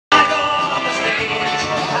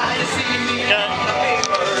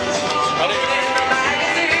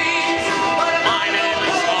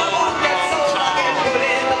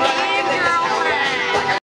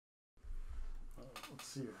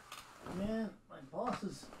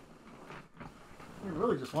You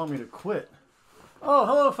really just want me to quit. Oh,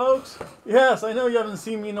 hello, folks. Yes, I know you haven't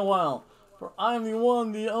seen me in a while. For I am the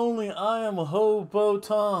one, the only, I am Hobo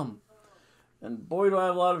Tom. And boy, do I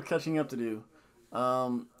have a lot of catching up to do.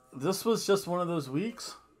 This was just one of those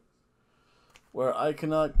weeks where I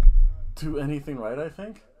cannot do anything right, I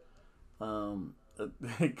think.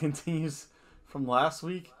 It continues from last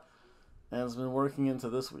week and has been working into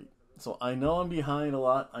this week. So I know I'm behind a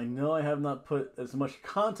lot. I know I have not put as much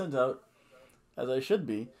content out as I should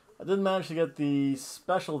be. I did manage to get the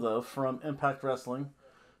special, though, from Impact Wrestling.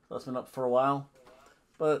 That's been up for a while.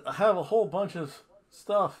 But I have a whole bunch of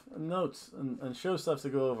stuff and notes and show stuff to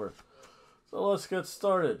go over. So let's get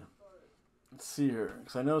started. Let's see here.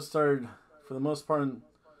 Because I know it started, for the most part,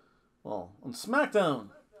 on SmackDown.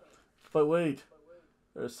 But wait,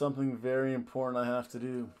 there's something very important I have to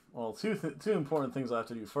do. Well, two important things I have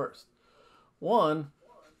to do first. One,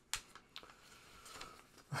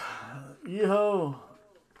 Hijo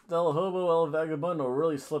del Hobo El Vagabundo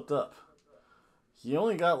really slipped up. He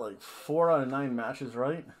only got like 4 out of 9 matches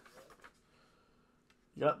right.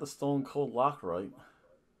 He got the Stone Cold Lock right.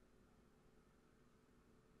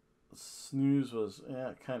 The snooze was,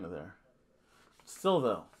 kind of there. Still,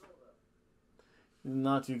 though,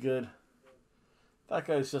 not too good. That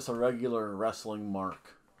guy's just a regular wrestling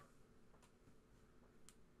mark.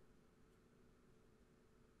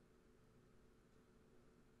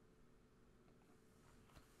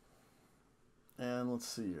 And let's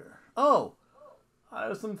see here. Oh! I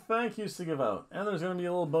have some thank yous to give out. And there's going to be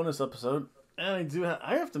a little bonus episode. And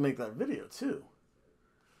I have to make that video, too.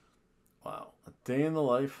 Wow. A day in the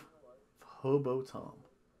life of Hobo Tom.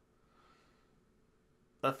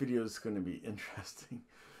 That video is going to be interesting.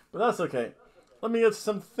 But that's okay. Let me get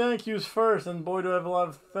some thank yous first. And boy, do I have a lot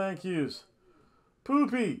of thank yous.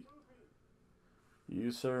 Poopy!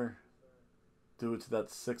 You, sir, do it to that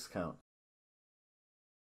 6 count.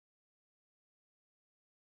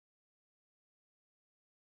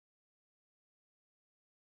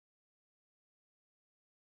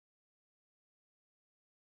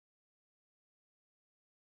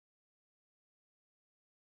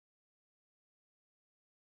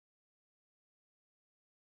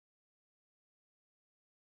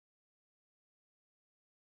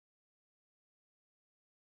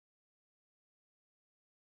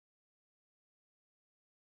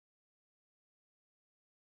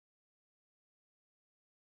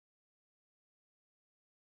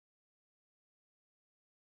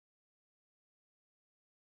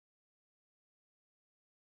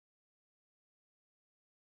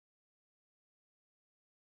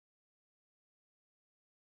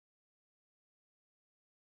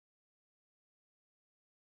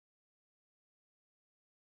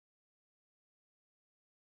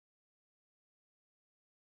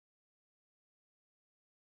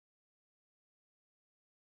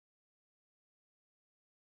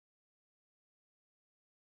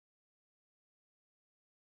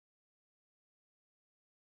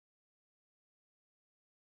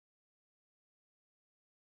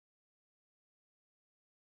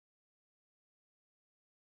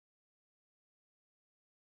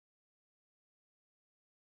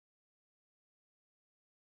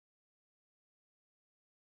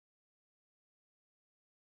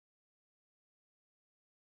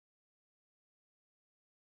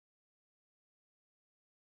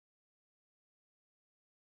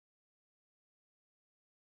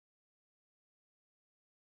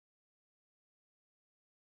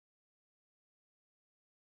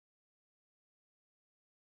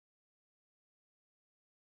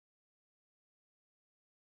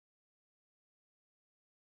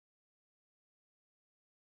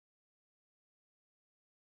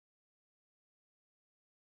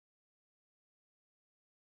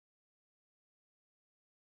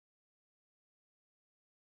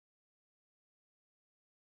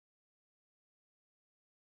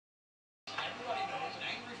 Everybody knows an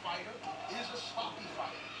angry fighter is a sloppy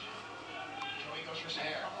fighter. Joey goes for some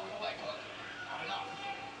cover with a leg hook. Not enough.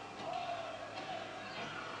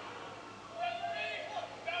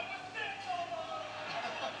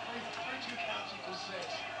 3 counts equals 6.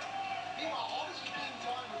 Meanwhile, all this is being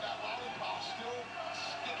done with that lollipop still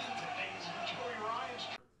sticking to things. Joey Ryan's.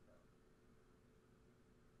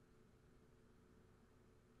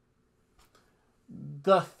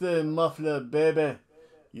 Dusty Muffler, baby.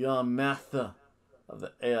 You're master of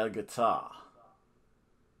the air guitar.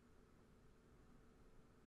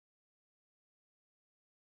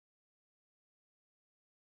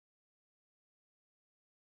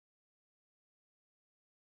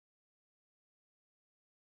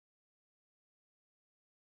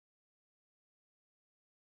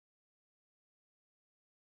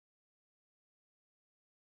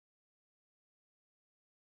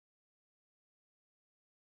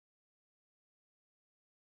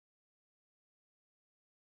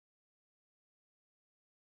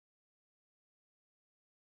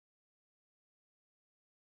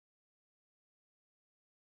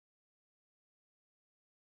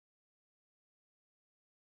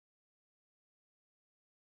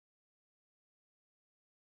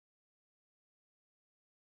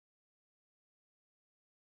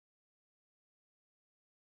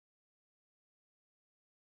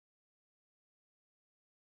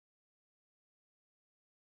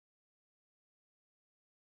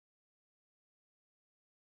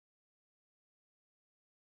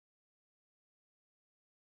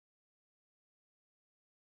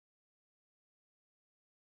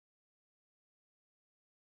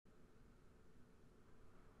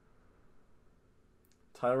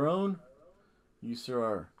 Tyrone, you sir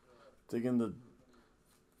are digging the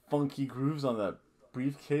funky grooves on that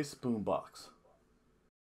briefcase boombox.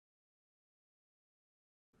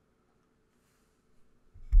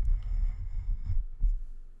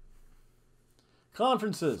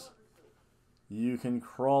 Conferences. You can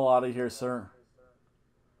crawl out of here, sir.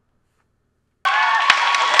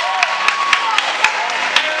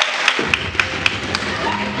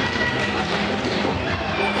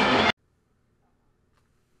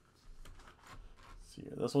 See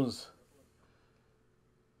here. This one's...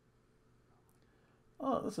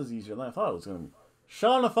 Oh, this is easier than I thought it was going to be.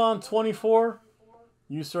 Shawnathon 24.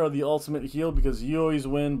 You sir are the ultimate heel because you always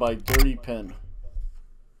win by dirty pin.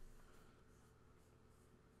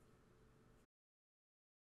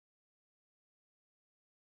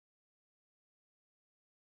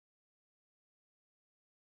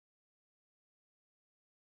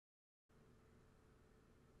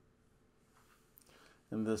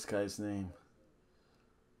 And this guy's name.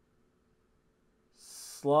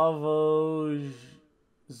 Slavo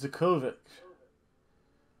Zikovic.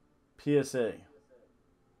 PSA.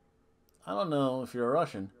 I don't know if you're a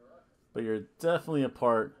Russian, but you're definitely a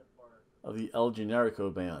part of the El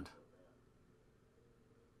Generico band.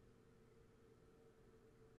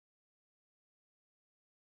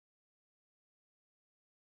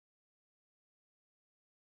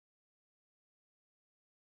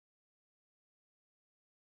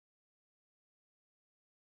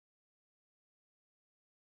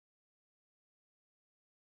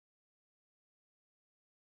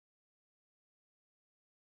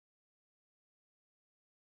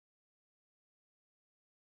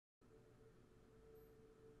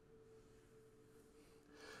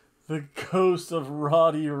 The ghost of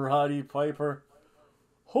Roddy Piper.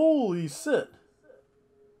 Holy shit.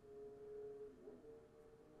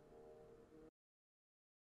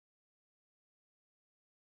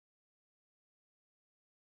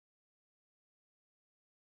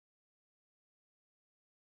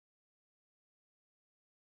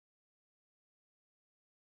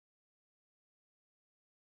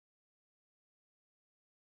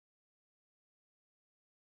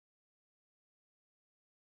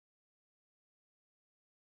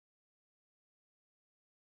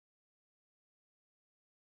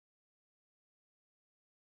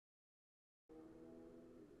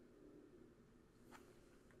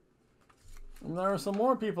 And there are some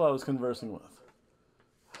more people I was conversing with.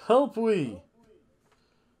 Help we!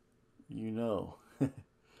 You know,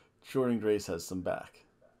 Jordan Grace has some back.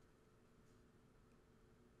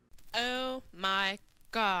 Oh my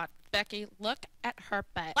God, Becky, look at her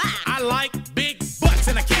butt. I like big butts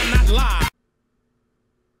and I cannot lie.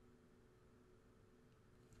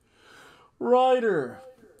 Ryder,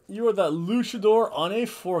 you are that luchador on a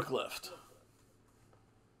forklift.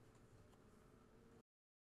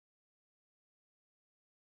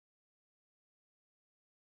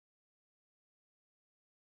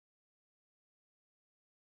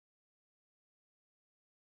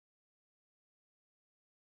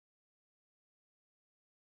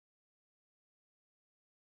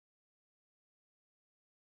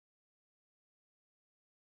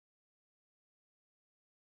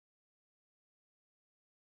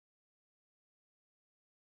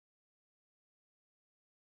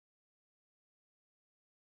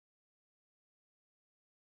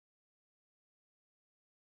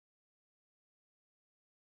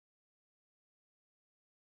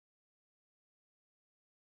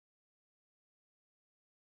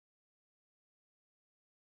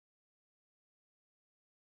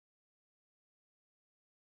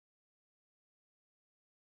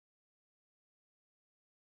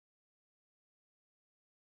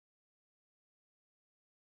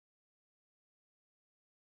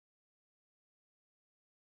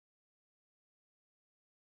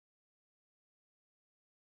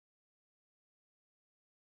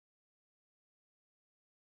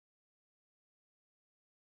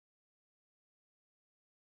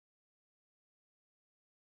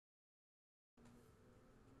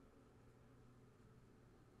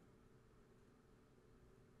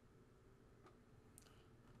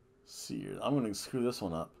 See, I'm going to screw this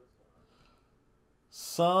one up.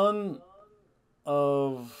 Son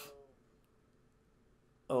of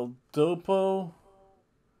El Dopo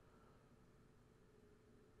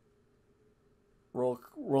Roll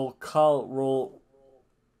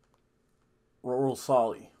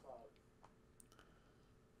Sally.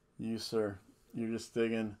 You, sir, you're just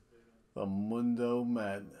digging the Mundo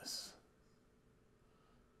Madness.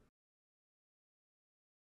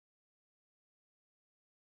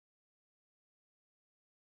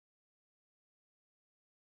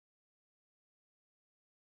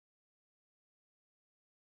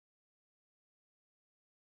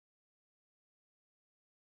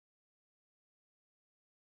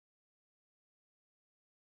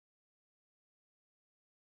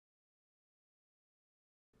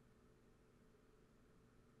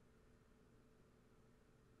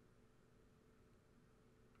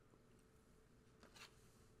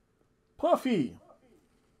 Puffy.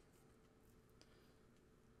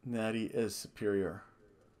 Natty is superior.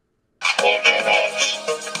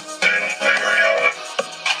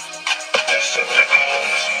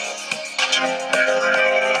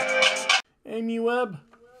 Amy Webb.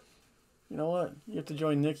 You know what? You have to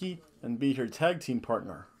join Nikki and be her tag team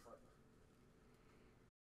partner.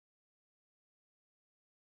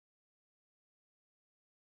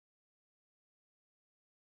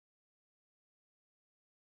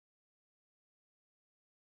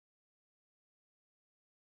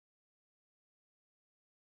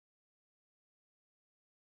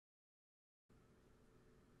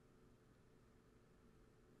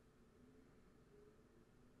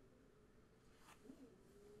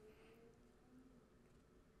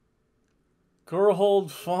 Gerhold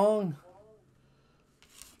Fong.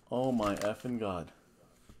 Oh my effing god.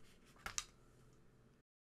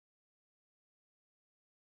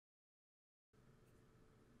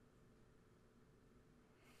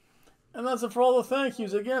 And that's it for all the thank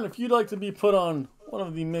yous. Again, if you'd like to be put on one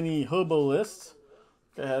of the many hobo lists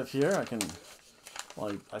I have here, I can.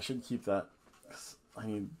 Well, I should keep that.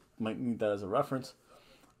 Might need that as a reference.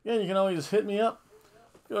 Again, you can always hit me up.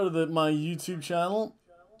 Go to my YouTube channel.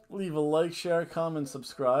 Leave a like, share, comment,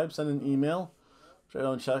 subscribe, send an email, which I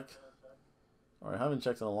don't check, or I haven't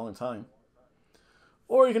checked in a long time.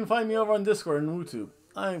 Or you can find me over on Discord and YouTube.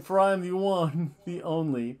 I am the one, the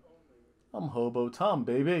only. I'm Hobo Tom,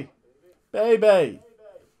 baby. Baby!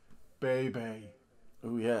 Baby.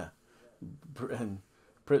 Oh yeah. And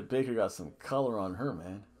Britt Baker got some color on her,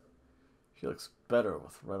 man. She looks better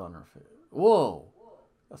with red on her face. Whoa!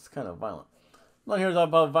 That's kind of violent. I'm not here to talk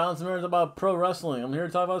about violence, I'm here to talk about pro wrestling. I'm here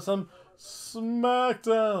to talk about some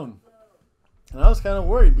SmackDown. And I was kind of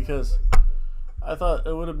worried because I thought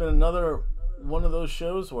it would have been another one of those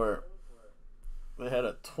shows where they had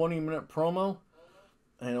a 20-minute promo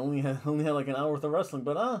and only had like an hour worth of wrestling.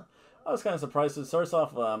 But I was kind of surprised. It starts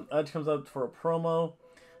off, Edge comes up for a promo.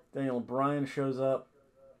 Daniel Bryan shows up.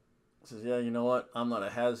 Says, yeah, you know what? I'm not a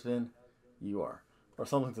has-been. You are. Or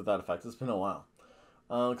something to that effect. It's been a while.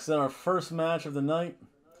 Because in our first match of the night,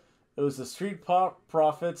 it was the Street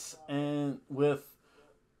Profits and with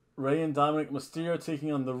Rey and Dominic Mysterio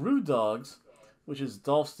taking on the Rude Dogs, which is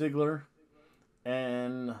Dolph Ziggler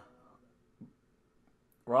and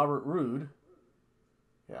Robert Roode.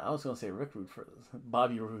 Yeah, I was going to say Rick Rude for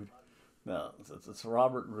Bobby Roode. No, it's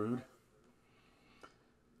Robert Roode.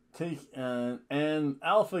 And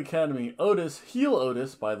Alpha Academy, Otis, heel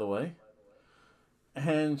Otis, by the way,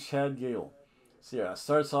 and Chad Gable. So yeah, it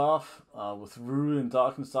starts off with Rude and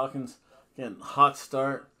Dawkins. Dawkins getting hot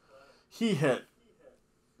start. He hit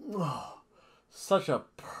such a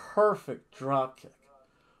perfect drop kick.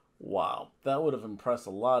 Wow, that would have impressed a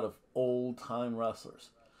lot of old time wrestlers.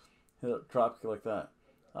 Hit a drop kick like that.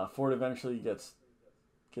 Ford eventually gets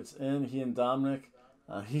in. He and Dominic.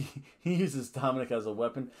 He uses Dominic as a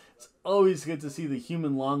weapon. It's always good to see the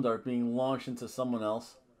human lawn dart being launched into someone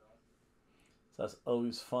else. So that's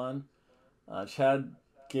always fun. Chad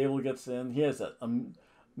Gable gets in. He has that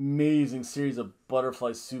amazing series of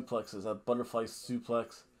butterfly suplexes. That butterfly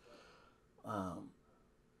suplex.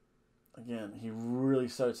 Again, he really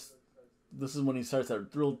starts. This is when he starts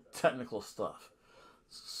that real technical stuff.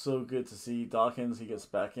 So good to see. Dawkins, he gets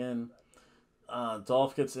back in.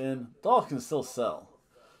 Dolph gets in. Dolph can still sell.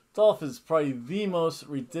 Dolph is probably the most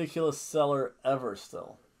ridiculous seller ever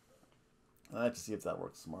still. I have to see if that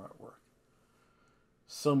works tomorrow at work.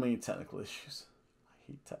 So many technical issues.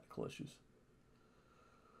 I hate technical issues.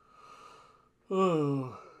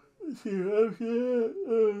 Oh.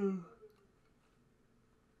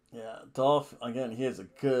 Yeah, Dolph, again, you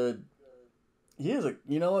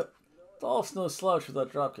know what? Dolph's no slouch with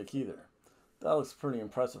that dropkick either. That looks pretty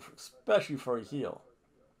impressive, especially for a heel.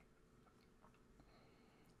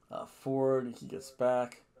 Ford, he gets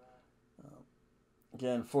back.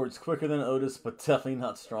 Again, Ford's quicker than Otis, but definitely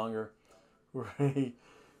not stronger. Rey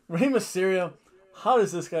Mysterio, how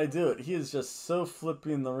does this guy do it? He is just so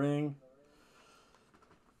flippy in the ring.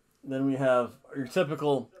 Then we have your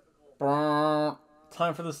typical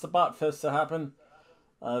time for the spot fest to happen.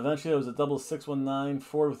 Eventually, it was a double 619.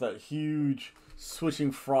 Ford with that huge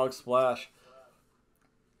switching frog splash.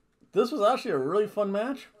 This was actually a really fun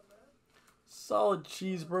match. Solid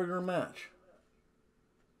cheeseburger match.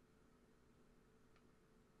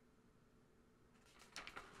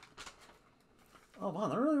 Oh, wow,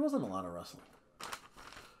 there really wasn't a lot of wrestling.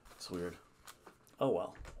 It's weird. Oh,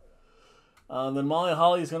 well. Then Molly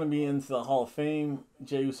Holly is going to be into the Hall of Fame.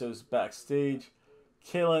 Jey Uso's backstage.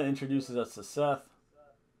 Kayla introduces us to Seth.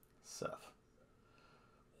 Seth,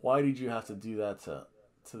 why did you have to do that to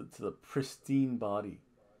the pristine body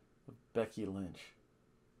Becky Lynch.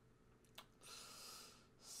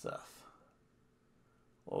 Seth.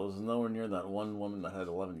 Well, it was nowhere near that one woman that had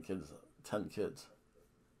 11 kids, 10 kids.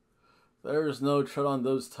 There's no tread on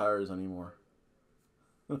those tires anymore.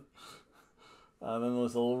 Then there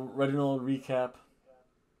was a little Reginald recap.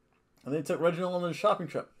 And they took Reginald on a shopping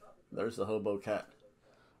trip. There's the hobo cat.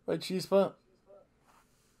 Right, Cheesebutt?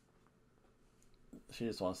 She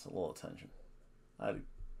just wants a little attention. I had to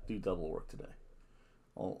do double work today.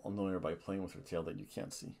 I'll annoy her by playing with her tail that you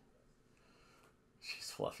can't see. She's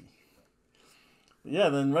fluffy. But yeah,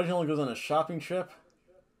 then Reginald goes on a shopping trip.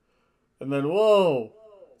 And then, whoa!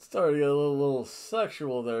 It started to get a little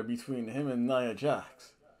sexual there between him and Nia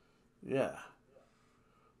Jax. Yeah.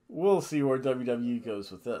 We'll see where WWE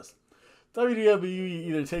goes with this. WWE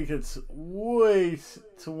either takes it way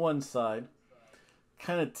to one side,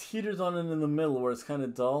 kind of teeters on it in the middle where it's kind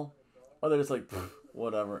of dull, or they're just like,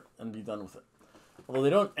 whatever, and be done with it. Although they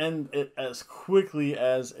don't end it as quickly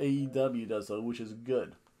as AEW does, though, which is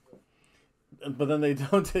good. But then they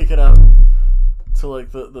don't take it out to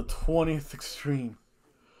like the 20th extreme,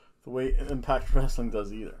 the way Impact Wrestling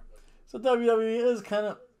does either. So WWE is kind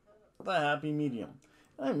of the happy medium.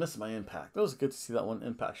 I miss my Impact. It was good to see that one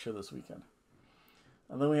Impact show this weekend.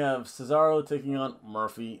 And then we have Cesaro taking on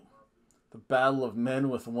Murphy. The battle of men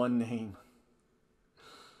with one name.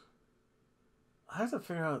 I have to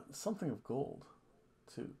figure out something of gold,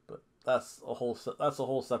 too. But that's a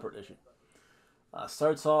whole separate issue.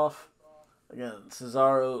 Starts off, again,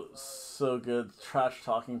 Cesaro, so good. Trash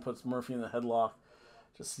talking, puts Murphy in the headlock.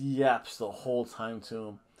 Just yaps the whole time to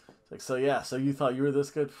him. It's like, so yeah, so you thought you were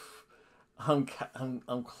this good? I'm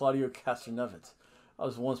Claudio Castagnevitz. I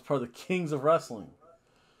was once part of the Kings of Wrestling.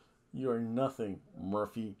 You are nothing,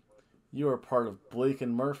 Murphy. You are part of Blake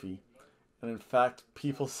and Murphy. And in fact,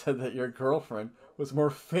 people said that your girlfriend was more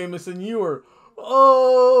famous than you were.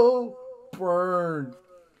 Oh, burn.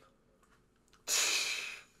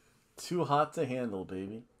 Too hot to handle,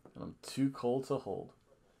 baby. And I'm too cold to hold.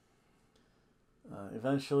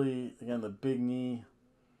 Eventually, again, the big knee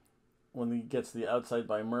when he gets the outside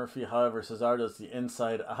by Murphy. However, Cesaro does the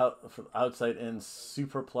outside in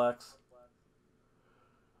superplex.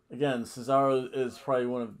 Again, Cesaro is probably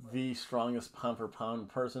one of the strongest pound for pound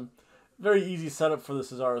person. Very easy setup for the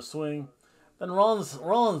Cesaro swing. Then Rollins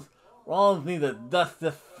needs that's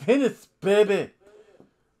the finish, baby.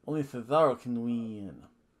 Only Cesaro can win.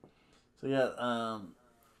 So yeah,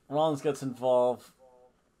 Rollins gets involved,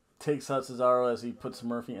 takes out Cesaro as he puts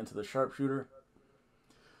Murphy into the sharpshooter.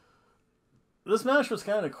 This match was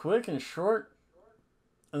kind of quick and short.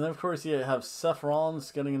 And then, of course, you have Seth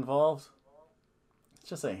Rollins getting involved. It's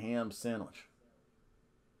just a ham sandwich.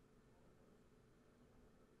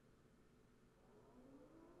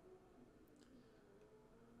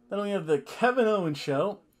 Then we have the Kevin Owens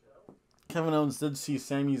show. Kevin Owens did see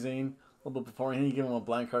Sami Zayn a little bit beforehand. He gave him a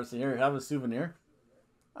blank card. So here, have a souvenir.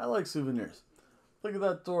 I like souvenirs. Look at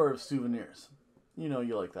that door of souvenirs. You know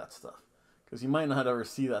you like that stuff. Because you might not ever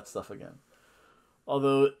see that stuff again.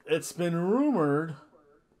 Although it's been rumored,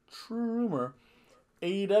 true rumor,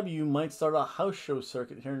 AEW might start a house show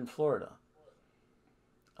circuit here in Florida.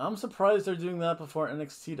 I'm surprised they're doing that before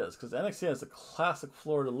NXT does, because NXT has a classic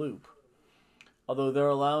Florida loop. Although they're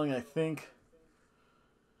allowing, I think,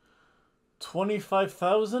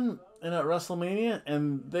 25,000 in at WrestleMania,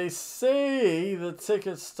 and they say the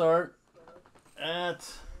tickets start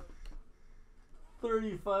at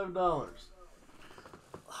 $35.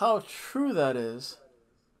 How true that is,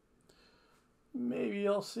 maybe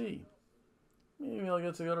I'll see. Maybe I'll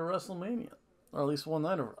get to go to WrestleMania. Or at least one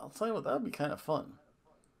night of... I'll tell you what, that would be kind of fun.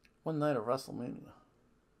 One night of WrestleMania.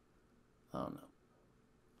 I don't know.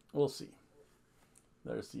 We'll see.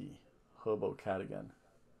 There's the hobo cat again.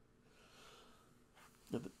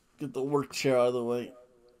 Get the work chair out of the way.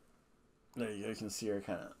 There you go. You can see her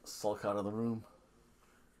kind of sulk out of the room.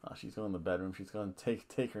 Oh, she's going to the bedroom. She's going to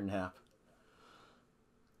take her nap.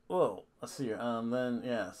 Whoa, let's see here. Then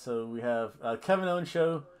yeah, so we have Kevin Owens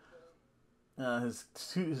show. His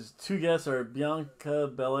two guests are Bianca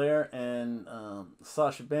Belair and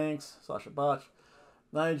Sasha Banks, Sasha Botch.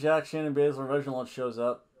 Nia Jax, Shannon Baszler, Reginald shows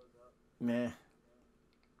up. Meh.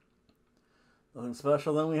 Nothing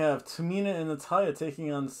special. Then we have Tamina and Natalya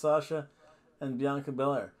taking on Sasha and Bianca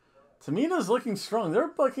Belair. Tamina's looking strong. They're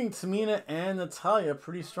booking Tamina and Natalya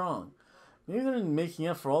pretty strong. Maybe they're making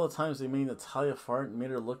up for all the times they made Natalya fart and made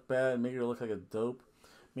her look bad, made her look like a dope,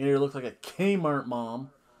 made her look like a Kmart mom,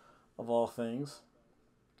 of all things.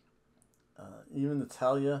 Even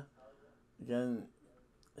Natalya, again,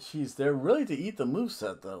 she's there really to eat the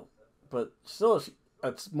moveset, though. But still,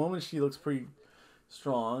 at moments she looks pretty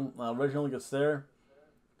strong. Reginald gets there.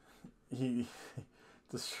 he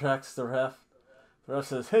distracts the ref. The ref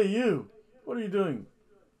says, "Hey, you! What are you doing?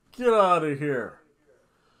 Get out of here!"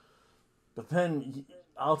 But then,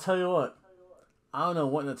 I'll tell you what. I don't know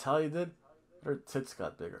what Natalya did. Her tits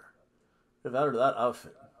got bigger. Either that or that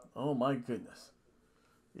outfit. Oh my goodness.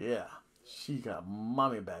 Yeah, she got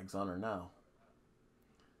mommy bags on her now.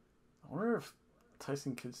 I wonder if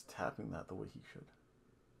Tyson Kidd's tapping that the way he should.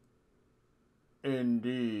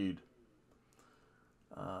 Indeed.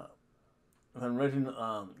 Then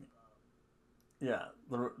Reginald, yeah,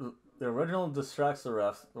 the original distracts the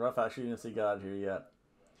ref. The ref actually didn't say get out of here yet.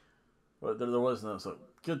 But there was no, so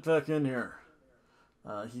get back in here.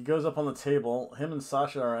 He goes up on the table. Him and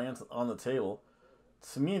Sasha are on the table.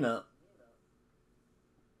 Tamina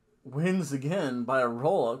wins again by a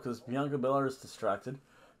roll-up because Bianca Belair is distracted.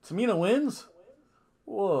 Tamina wins?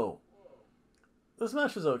 Whoa. This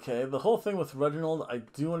match was okay. The whole thing with Reginald, I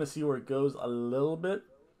do want to see where it goes a little bit.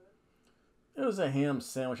 It was a ham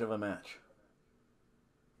sandwich of a match.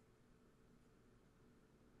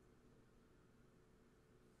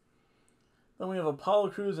 Then we have Apollo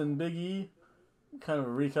Crews and Big E. Kind of a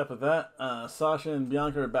recap of that. Sasha and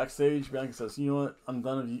Bianca are backstage. Bianca says, "You know what? I'm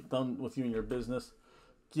done with you and your business.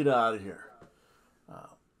 Get out of here."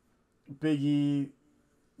 Big E,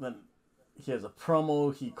 then he has a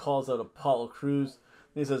promo. He calls out Apollo Crews.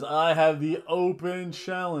 And he says, "I have the open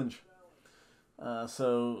challenge."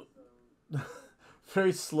 So,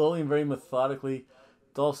 very slowly and very methodically,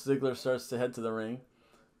 Dolph Ziggler starts to head to the ring.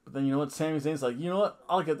 But then, you know what? Sami Zayn's like, "You know what?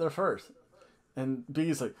 I'll get there first." And Big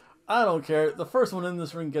E's like, "I don't care. The first one in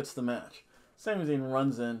this ring gets the match." Sami Zayn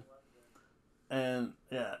runs in. And,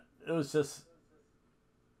 yeah, it was just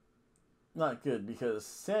not good because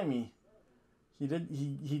Sami, he did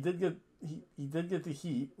get the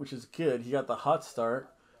heat, which is good. He got the hot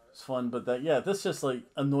start. It's fun, but this just like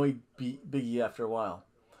annoyed Big E after a while.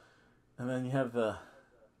 And then you have there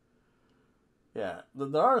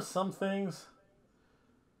are some things.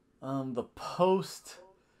 The post,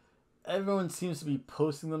 everyone seems to be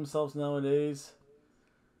posting themselves nowadays.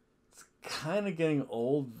 It's kind of getting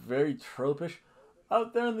old, very tropish.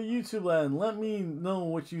 Out there in the YouTube land, let me know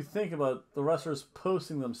what you think about the wrestlers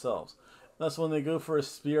posting themselves. That's when they go for a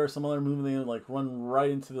spear or some other move and they like run right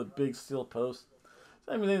into the big steel post.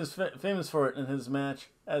 Sami Zayn is famous for it in his match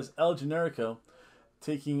as El Generico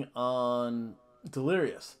taking on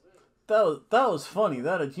Delirious. That was funny.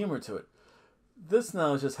 That had humor to it. This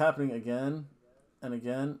now is just happening again and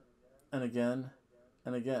again and again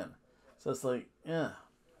and again. So it's like, yeah.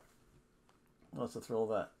 What's the thrill of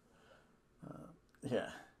that? Yeah.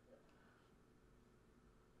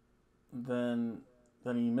 Then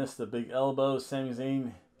he missed the big elbow. Sami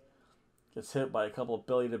Zayn gets hit by a couple of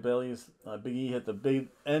belly-to-bellies. Big E hit the big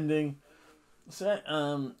ending. So,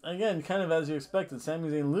 again, kind of as you expected, Sami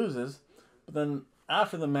Zayn loses. But then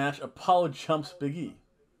after the match, Apollo jumps Big E.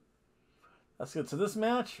 That's good. So this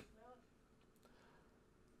match,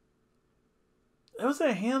 it was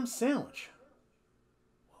a ham sandwich.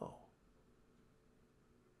 Whoa.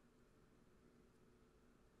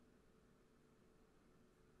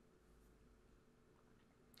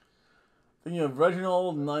 Then you have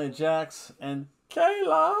Reginald, Nia Jax, and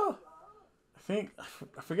Kayla. I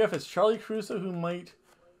forget if it's Charlie Caruso who might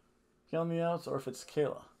get on the outs or if it's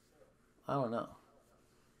Kayla. I don't know.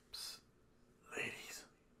 Psst. Ladies,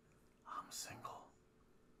 I'm single.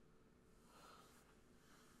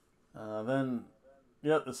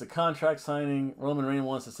 It's a contract signing. Roman Reigns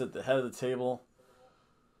wants to sit at the head of the table.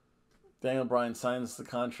 Daniel Bryan signs the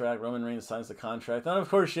contract. Roman Reigns signs the contract. And of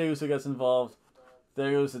course, Jey Uso gets involved.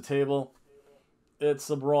 There goes the table. It's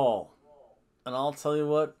a brawl. And I'll tell you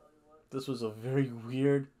what, this was a very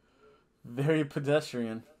weird, very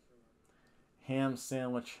pedestrian ham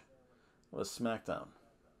sandwich of a SmackDown.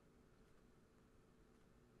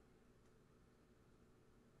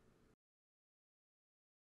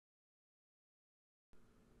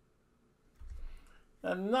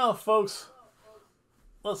 And now, folks,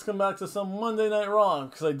 let's come back to some Monday Night Raw,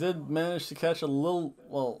 because I did manage to catch a little,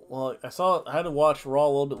 I had to watch Raw a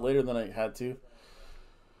little bit later than I had to.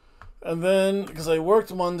 And then, because I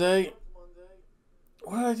worked Monday,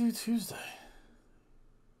 what did I do Tuesday?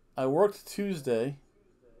 I worked Tuesday,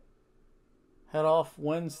 had off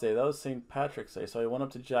Wednesday. That was St. Patrick's Day, so I went up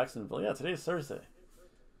to Jacksonville. Yeah, today's Thursday.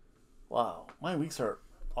 Wow, my weeks are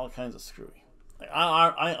all kinds of screwy.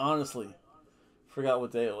 I honestly forgot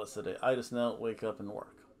what day it was today. I just now wake up and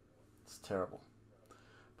work. It's terrible.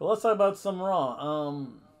 But let's talk about some Raw.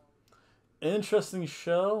 Interesting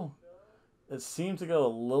show. It seemed to go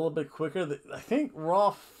a little bit quicker. I think Raw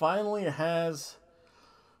finally has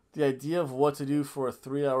the idea of what to do for a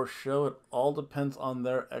 3-hour show, it all depends on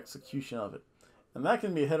their execution of it. And that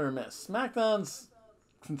can be hit or miss. SmackDown's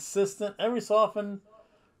consistent. Every so often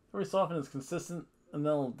it's consistent, and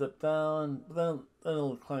then it'll dip down, but then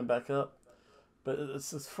it'll climb back up. But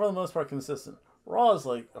it's for the most part consistent. Raw is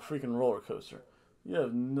like a freaking roller coaster. You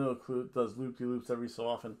have no clue. It does loop-de-loops every so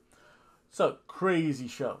often. So, crazy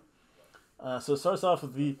show. So it starts off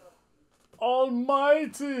with the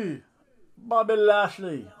almighty Bobby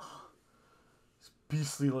Lashley. He's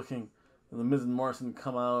beastly looking. And the Miz and Morrison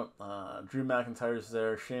come out. Drew McIntyre's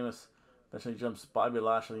there. Sheamus eventually jumps Bobby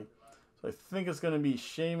Lashley. So I think it's going to be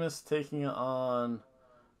Sheamus taking on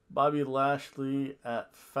Bobby Lashley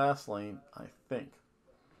at Fastlane, I think.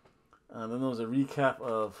 And then there was a recap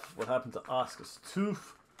of what happened to Asuka's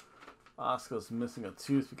tooth. Asuka's missing a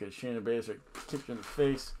tooth because Shayna Baszler kicked her in the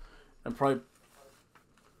face and probably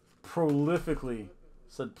prolifically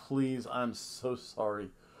said, "Please, I'm so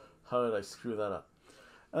sorry. How did I screw that up?"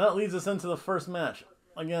 And that leads us into the first match.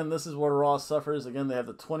 Again, this is where Raw suffers. Again, they have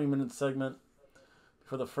the 20-minute segment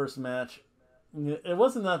for the first match. It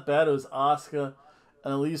wasn't that bad. It was Asuka,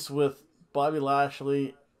 and at least with Bobby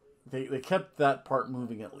Lashley, they kept that part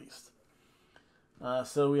moving at least.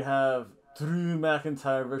 So we have Drew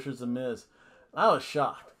McIntyre versus The Miz. I was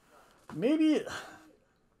shocked. Maybe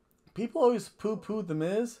people always poo-pooed The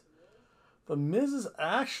Miz. The Miz is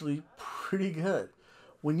actually pretty good.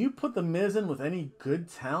 When you put The Miz in with any good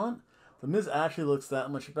talent, The Miz actually looks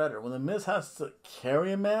that much better. When The Miz has to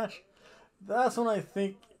carry a match, that's when I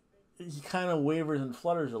think he kind of wavers and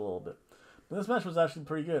flutters a little bit. But this match was actually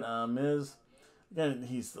pretty good. Miz, again,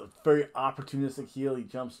 he's a very opportunistic heel. He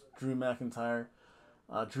jumps Drew McIntyre.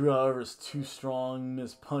 Drew, however, is too strong.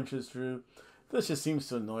 Miz punches Drew. This just seems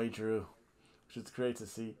to annoy Drew, which is great to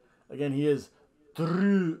see. Again, he is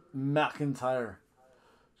Drew McIntyre,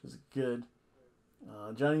 which is good.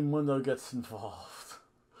 Johnny Mundo gets involved.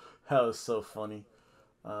 That was so funny.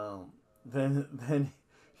 Then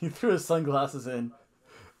he threw his sunglasses in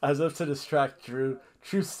as if to distract Drew.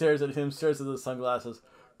 Drew stares at him, stares at the sunglasses,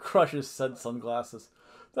 crushes said sunglasses.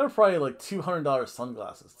 They're probably like $200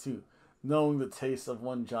 sunglasses, too. Knowing the taste of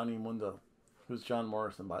one Johnny Mundo, who's John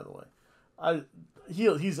Morrison, by the way.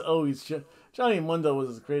 He's always... Johnny Mundo was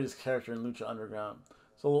his greatest character in Lucha Underground.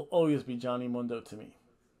 So he'll always be Johnny Mundo to me.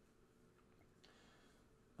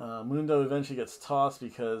 Mundo eventually gets tossed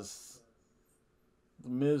because The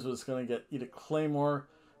Miz was going to eat a Claymore.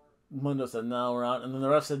 Mundo said, "No, we're out." And then the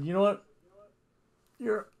ref said, "You know what?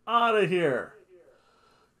 You're out of here."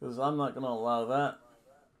 Because I'm not going to allow that.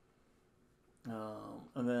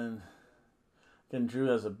 And then... Again, Drew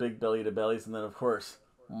has a big belly to bellies, and then, of course,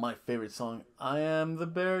 my favorite song, "I am the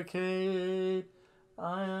barricade,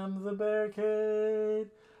 I am the barricade,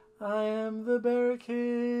 I am the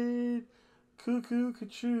barricade, cuckoo,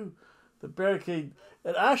 cuckoo." The barricade,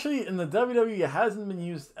 it actually, in the WWE, it hasn't been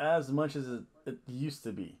used as much as it used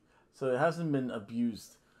to be. So it hasn't been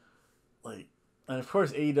abused. And of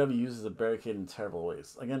course, AEW uses a barricade in terrible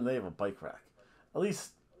ways. Again, they have a bike rack. At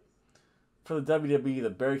least... For the WWE, the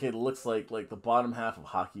barricade looks like the bottom half of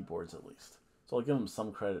hockey boards, at least. So I'll give them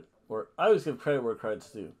some credit. Or I always give credit where credit's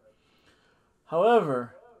due.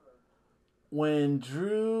 However, when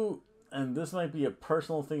Drew, and this might be a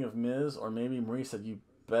personal thing of Miz, or maybe Marie said, "You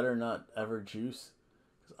better not ever juice,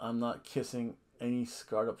 because I'm not kissing any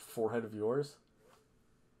scarred up forehead of yours."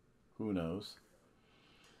 Who knows?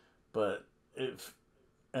 But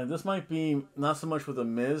and this might be not so much with the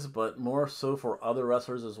Miz, but more so for other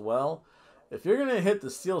wrestlers as well. If you're going to hit the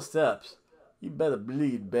steel steps, you better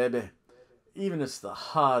bleed, baby. Even if it's the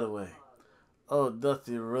hard way. Oh,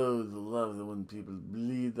 Dusty Rhodes loves it when people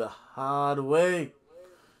bleed the hard way.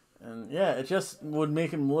 And yeah, it just would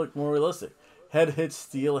make him look more realistic. Head hits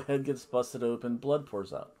steel, head gets busted open, blood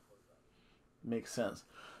pours out. Makes sense.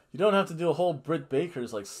 You don't have to do a whole Britt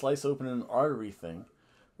Baker's slice open an artery thing,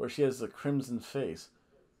 where she has the crimson face,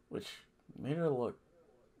 which made her look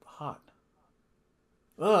hot.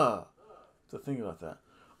 Ugh. To think about that.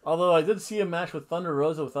 Although I did see a match with Thunder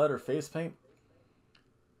Rosa without her face paint.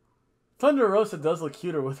 Thunder Rosa does look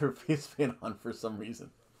cuter with her face paint on for some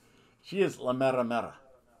reason. She is La Mera Mera.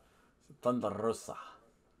 Thunder Rosa.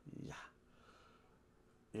 Yeah.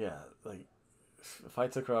 Yeah, if I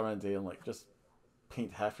took her out on a date, I'm just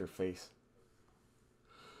paint half your face.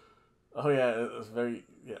 Oh yeah, it was very...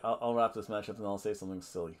 Yeah, I'll wrap this match up and I'll say something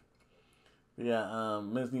silly. Yeah,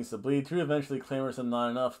 Miz needs to bleed. Drew eventually claimers him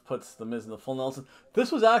not enough, puts the Miz in the full Nelson.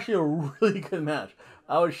 This was actually a really good match.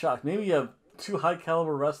 I was shocked. Maybe you have two high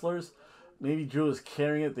caliber wrestlers. Maybe Drew was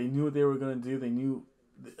carrying it. They knew what they were going to do. They knew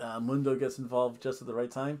Mundo gets involved just at the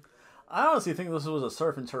right time. I honestly think this was a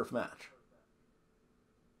surf and turf match.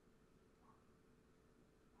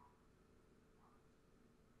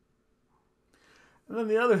 And then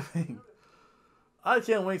the other thing, I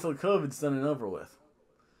can't wait till COVID's done and over with.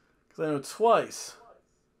 Because I know twice,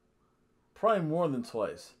 probably more than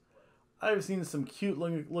twice, I've seen some cute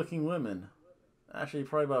looking women. Actually,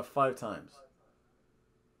 probably about 5 times.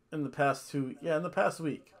 In the past in the past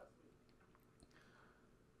week.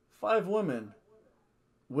 5 women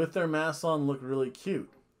with their masks on look really cute.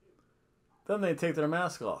 Then they take their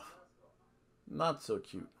mask off. Not so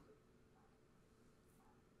cute.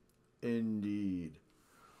 Indeed.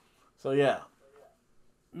 So yeah.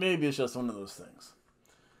 Maybe it's just one of those things.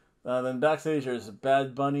 Then backstage there's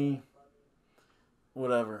Bad Bunny.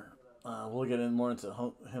 Whatever. We'll get in more into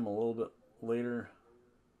him a little bit later.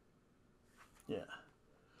 Yeah.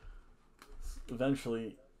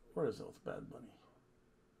 Eventually, where is it with Bad Bunny?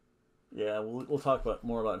 Yeah, we'll talk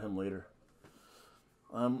more about him later.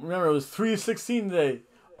 Remember, it was 3/16 today.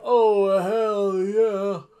 Oh, hell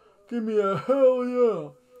yeah. Give me a hell yeah.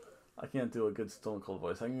 I can't do a good Stone Cold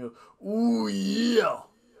voice. I can go, ooh, yeah.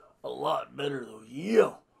 A lot better, though.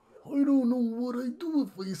 Yeah. I don't know what I'd do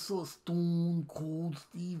if I saw Stone Cold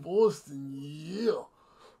Steve Austin. Yeah.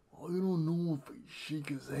 I don't know if I'd shake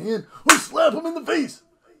his hand or slap him in the face.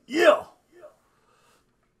 Yeah.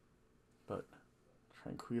 But,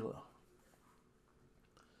 tranquilo.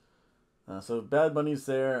 So Bad Bunny's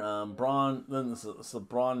there. Braun, then so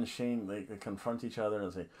Braun and Shane, they confront each other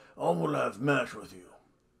and say, I'm going to have a match with you.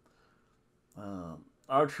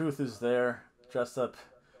 R-Truth is there, dressed up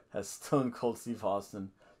as Stone Cold Steve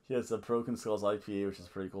Austin. He has the Broken Skulls IPA, which is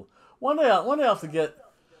pretty cool. One day I'll have to get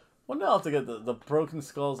the Broken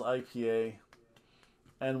Skulls IPA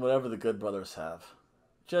and whatever the Good Brothers have,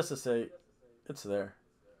 just to say it's there.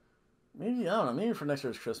 Maybe, I don't know, maybe for next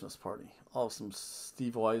year's Christmas party, I'll have some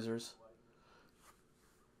Steve Weisers.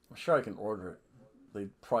 I'm sure I can order it.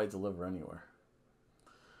 They'd probably deliver anywhere.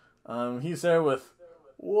 He's there with,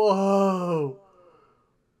 whoa,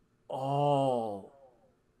 all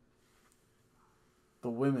the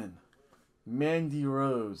women. Mandy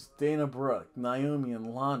Rose, Dana Brooke, Naomi,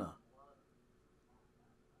 and Lana.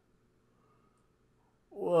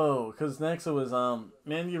 Whoa, because next it was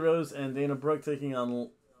Mandy Rose and Dana Brooke taking on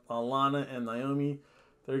Lana and Naomi.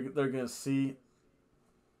 They're gonna see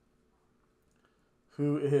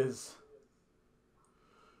who is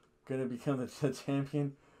gonna become the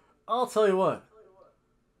champion. I'll tell you what.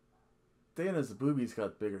 Dana's boobies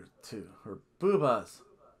got bigger too. Her boobas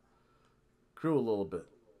grew a little bit.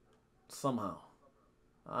 Somehow.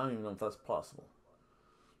 I don't even know if that's possible.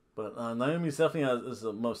 But Naomi's definitely is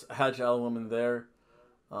the most agile woman there.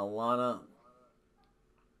 Lana,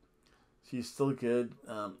 she's still good.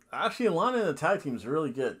 Actually, Lana in the tag team is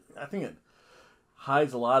really good. I think it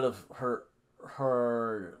hides a lot of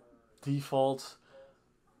her defaults,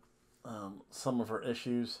 some of her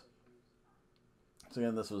issues. So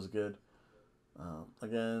again, this was good.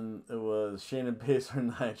 Again, it was Shayna Baszler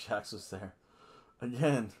and Nia Jax was there.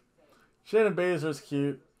 Again, Shayna Baszler's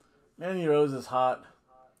cute. Mandy Rose is hot.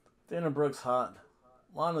 Dana Brooke's hot.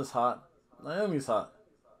 Lana's hot. Naomi's hot.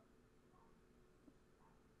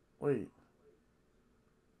 Wait.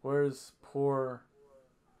 Where's poor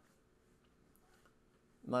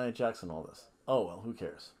Nia Jax in all this? Oh, well, who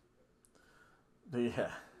cares? But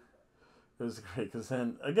yeah, it was great. Because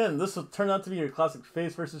then, again, this turned out to be your classic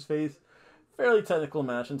face versus face. Fairly technical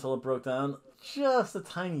match until it broke down just a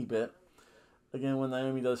tiny bit. Again, when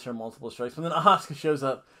Naomi does her multiple strikes. But then Asuka shows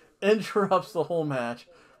up, interrupts the whole match,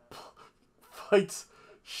 fights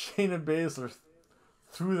Shayna Baszler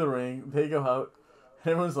through the ring. They go out.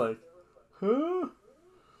 Everyone's like, huh?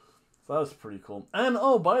 So that was pretty cool. And,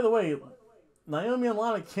 oh, by the way, Naomi and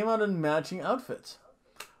Lana came out in matching outfits.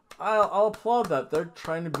 I'll applaud that. They're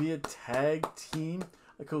trying to be a tag team,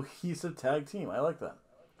 a cohesive tag team. I like that.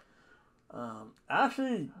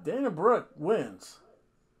 Actually, Dana Brooke wins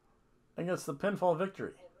and gets the pinfall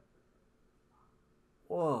victory.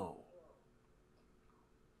 Whoa.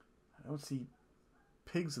 I don't see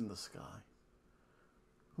pigs in the sky.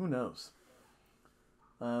 Who knows?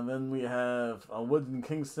 Then we have Woods and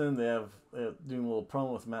Kingston. They're doing a little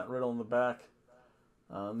promo with Matt Riddle in the back.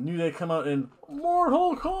 New Day come out in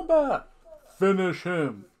Mortal Kombat. Finish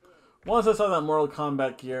him. Once I saw that Mortal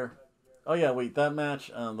Kombat gear. Oh yeah, wait, that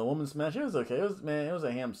match, the women's match, it was okay. It was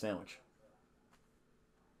a ham sandwich.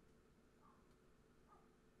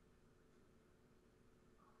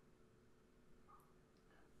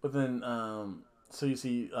 But then, so you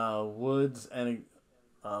see Woods and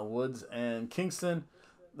Kingston.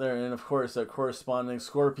 There, and of course, a corresponding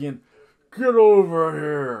Scorpion. Get over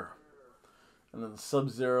here! And then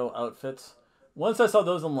Sub-Zero outfits. Once I saw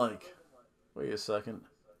those, I'm like, wait a second.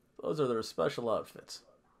 Those are their special outfits.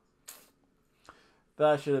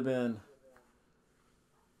 That should have been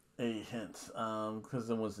a hint. Because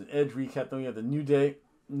there was an Edge recap. Then we have the New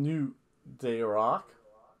Day Rock.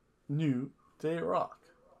 New Day Rock.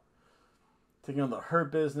 Taking on the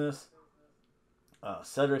Hurt Business.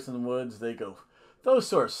 Cedric's in the Woods. They go. Those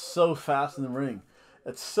two are so fast in the ring.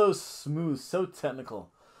 It's so smooth, so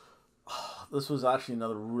technical. This was actually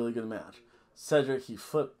another really good match. Cedric, he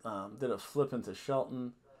did a flip into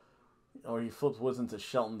Shelton. Or he flipped Woods into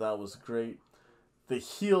Shelton. That was great. The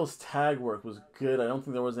heels tag work was good. I don't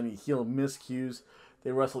think there was any heel miscues.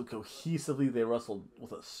 They wrestled cohesively. They wrestled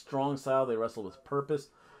with a strong style. They wrestled with purpose.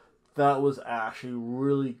 That was actually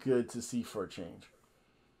really good to see for a change.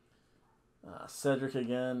 Cedric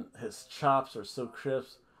again, his chops are so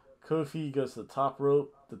crisp. Kofi goes to the top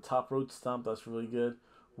rope. The top rope stomp, that's really good.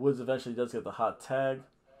 Woods eventually does get the hot tag.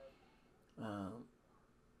 And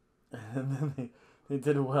then they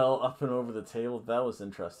did well up and over the table. That was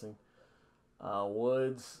interesting.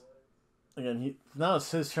 Woods, again, now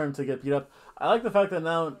it's his turn to get beat up. I like the fact that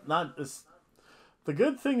now the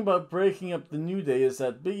good thing about breaking up the New Day is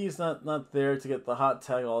that Big E's not there to get the hot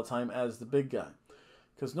tag all the time as the big guy.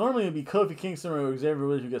 Because normally it would be Kofi Kingston or Xavier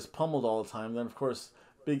Woods who gets pummeled all the time. Then, of course,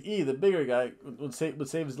 Big E, the bigger guy, would save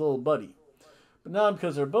his little buddy. But now,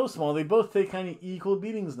 because they're both small, they both take kind of equal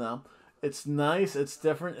beatings now. It's nice. It's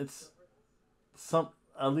different.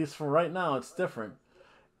 At least for right now, it's different.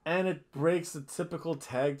 And it breaks the typical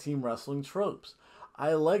tag team wrestling tropes.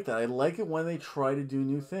 I like that. I like it when they try to do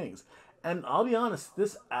new things. And I'll be honest,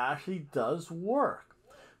 this actually does work.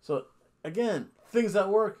 So, again, things that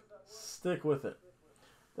work, stick with it.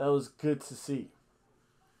 That was good to see.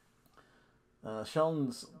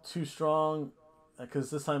 Shelton's too strong because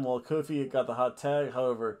this time, while Kofi got the hot tag,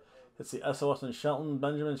 however, it's the SOS and Shelton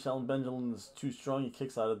Benjamin. Shelton Benjamin is too strong. He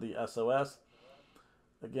kicks out of the SOS.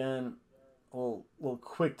 Again, a little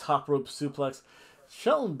quick top rope suplex.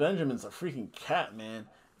 Shelton Benjamin's a freaking cat, man.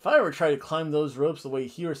 If I ever try to climb those ropes the way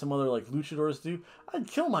he or some other like luchadors do, I'd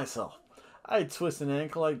kill myself. I'd twist an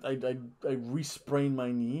ankle. I'd re-sprain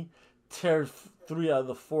my knee, tear 3 out of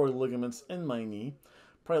the 4 ligaments in my knee,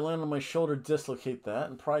 probably land on my shoulder, dislocate that,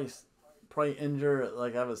 and probably injure,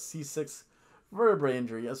 like have a C6 vertebrae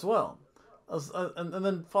injury as well. And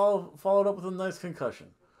then followed up with a nice concussion.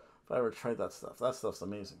 If I ever tried that stuff's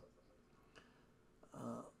amazing.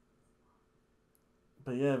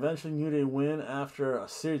 But yeah, eventually New Day win after a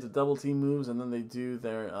series of double team moves, and then they do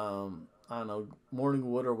their,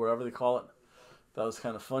 morning wood or whatever they call it. That was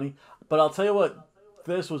kind of funny. But I'll tell you what,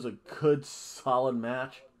 this was a good, solid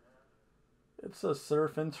match. It's a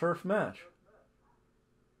surf and turf match.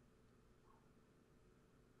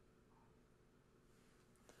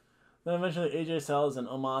 Then eventually AJ Styles and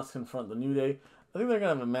Omos confront the New Day. I think they're going to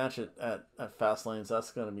have a match at Fastlane, so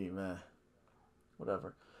that's going to be meh.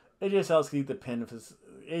 Whatever. AJ Styles can eat the pin.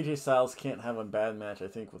 AJ Styles can't have a bad match, I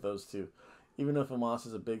think, with those two. Even if Omos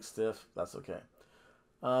is a big stiff, that's okay.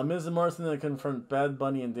 Miz and Morrison then confront Bad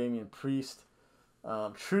Bunny and Damian Priest.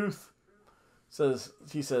 Truth says,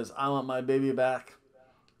 I want my baby back.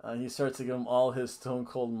 He starts to give him all his Stone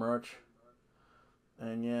Cold merch.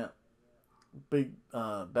 And yeah, big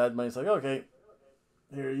Bad Bunny's like, okay,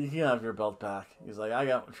 here, you can have your belt back. He's like,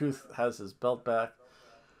 Truth has his belt back.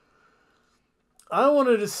 I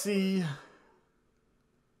wanted to see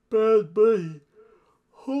Bad Bunny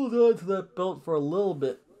hold on to that belt for a little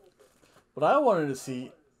bit. But I wanted to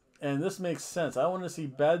see, and this makes sense, I wanted to see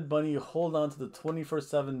Bad Bunny hold on to the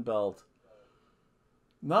 24/7 belt.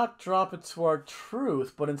 Not drop it to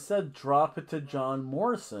R-Truth, but instead drop it to John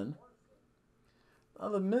Morrison. Now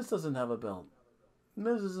the Miz doesn't have a belt.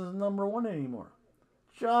 Miz isn't number 1 anymore.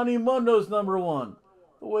 Johnny Mundo's number 1.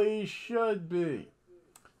 The way he should be.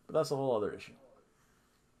 But that's a whole other issue.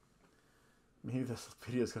 Maybe this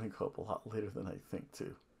video is going to go up a lot later than I think,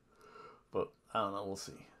 too. But, I don't know, we'll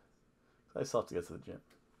see. I still have to get to the gym.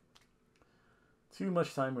 Too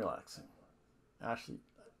much time relaxing. Actually,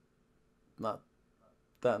 not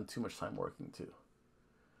that too much time working, too.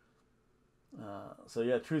 So,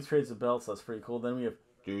 yeah, Truth trades the belts. That's pretty cool. Then we have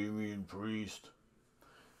Damian Priest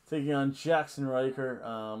taking on Jackson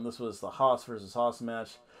Riker. This was the Haas versus Haas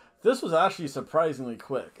match. This was actually surprisingly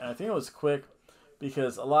quick. And I think it was quick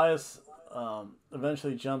because Elias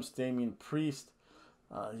eventually jumps Damian Priest.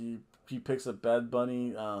 He picks up Bad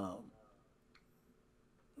Bunny.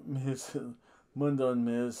 Miz, Mundo and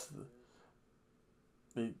Miz,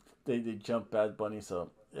 they jump Bad Bunny. So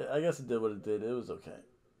I guess it did what it did. It was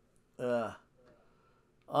okay.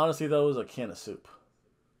 Honestly, though, it was a can of soup.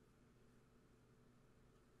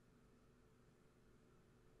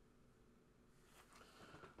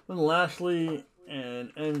 Then Lashley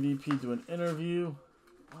and MVP do an interview.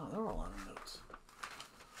 Wow, there were a lot of notes.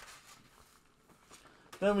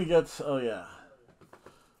 Then we get, oh yeah,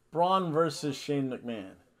 Braun versus Shane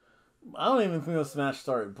McMahon. I don't even think this match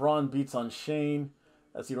started. Braun beats on Shane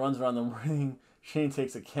as he runs around the ring. Shane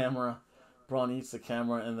takes a camera. Braun eats the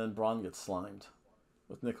camera, and then Braun gets slimed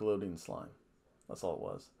with Nickelodeon slime. That's all it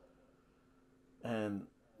was. And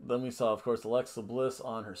then we saw, of course, Alexa Bliss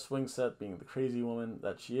on her swing set, being the crazy woman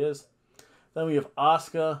that she is. Then we have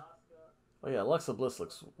Asuka. Oh yeah, Alexa Bliss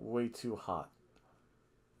looks way too hot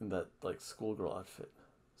in that like schoolgirl outfit.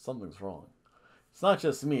 Something's wrong. It's not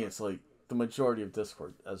just me, it's like the majority of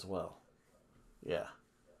Discord as well. Yeah.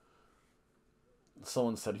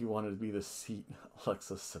 Someone said he wanted to be the seat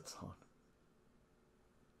Alexa sits on.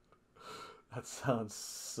 That sounds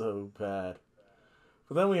so bad.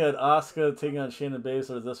 But then we had Asuka taking on Shayna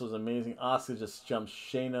Baszler. This was amazing. Asuka just jumps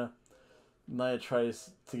Shayna. Nia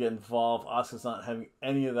tries to get involved. Asuka's not having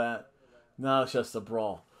any of that. Now it's just a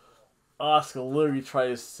brawl. Asuka literally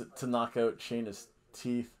tries to knock out Shayna's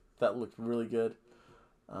teeth. That looked really good.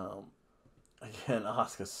 Again,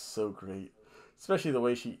 Asuka's so great. Especially the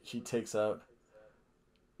way she takes out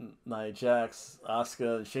Nia Jax.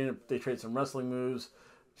 Asuka and Shayna, they trade some wrestling moves.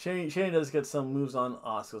 Shayna does get some moves on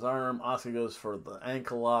Asuka's arm. Asuka goes for the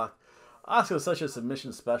ankle lock. Asuka is such a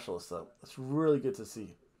submission specialist, though. It's really good to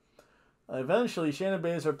see. Eventually, Shayna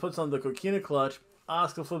Baszler puts on the Coquina clutch.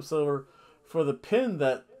 Asuka flips over for the pin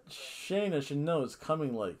that Shayna should know is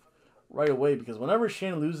coming like right away, because whenever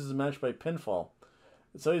Shayna loses a match by pinfall,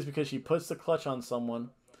 it's always because she puts the clutch on someone,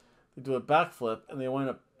 they do a backflip,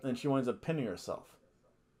 and she winds up pinning herself.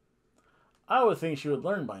 I would think she would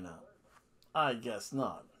learn by now. I guess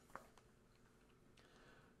not.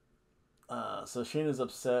 So Shayna's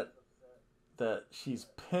upset that she's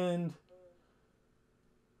pinned.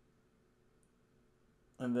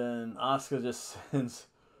 And then Asuka just sends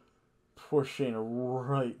poor Shayna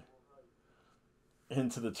right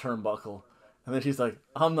into the turnbuckle. And then she's like,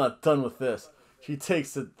 I'm not done with this. She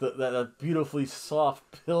takes that beautifully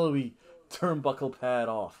soft, pillowy turnbuckle pad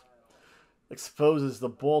off. Exposes the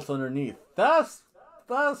bolt underneath. That's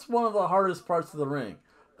one of the hardest parts of the ring.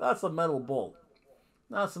 That's a metal bolt.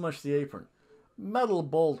 Not so much the apron. Metal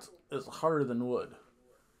bolt is harder than wood.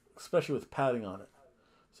 Especially with padding on it.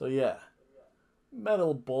 So yeah.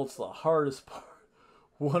 Metal bolt's the hardest part.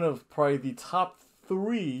 One of probably the top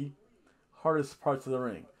 3 hardest parts of the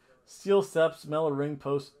ring. Steel steps, metal ring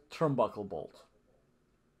post, turnbuckle bolt.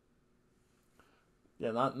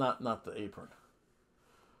 Yeah, not the apron.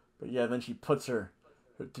 But yeah, then she puts her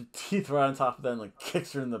teeth right on top of that and like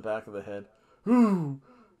kicks her in the back of the head. Ooh!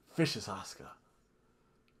 Vicious Asuka.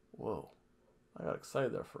 Whoa. I got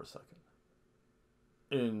excited there for a second.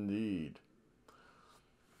 Indeed.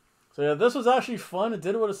 So yeah, this was actually fun. It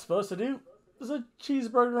did what it's supposed to do. It was a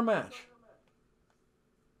cheeseburger match.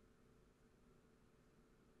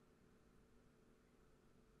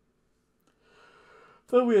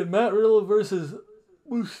 Then we had Matt Riddle versus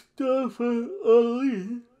Mustafa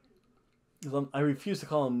Ali. I refuse to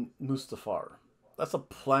call him Mustafar. That's a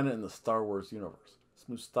planet in the Star Wars universe. It's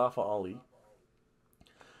Mustafa Ali.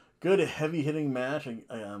 Good heavy-hitting match.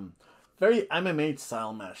 Very MMA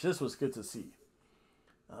style match. This was good to see.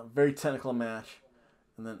 Very technical match.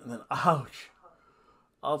 And then, ouch.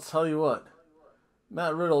 I'll tell you what.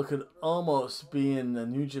 Matt Riddle could almost be in a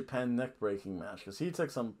New Japan neck-breaking match, because he took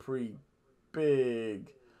some pretty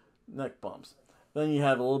big neck bumps. Then you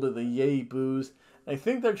have a little bit of the yay boos. I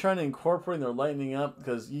think they're trying to incorporate, they're lightening up,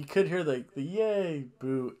 because you could hear the yay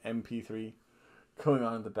boo MP3 going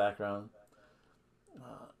on in the background.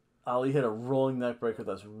 Ali hit a rolling neck breaker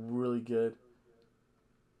that's really good.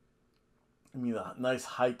 I mean, a nice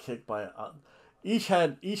high kick by... Each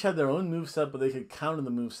had their own moveset, but they could counter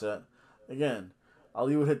the moveset. Again,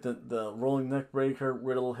 Ali would hit the rolling neck breaker.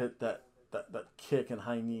 Riddle hit that kick and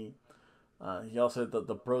high knee. He also hit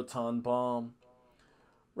the Broton Bomb.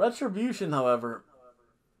 Retribution, however,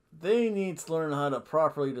 they need to learn how to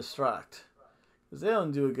properly distract, because they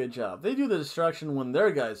don't do a good job. They do the distraction when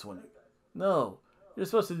their guy's winning. No, you're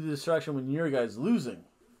supposed to do the distraction when your guy's losing.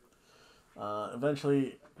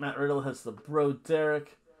 Eventually, Matt Riddle hits the Bro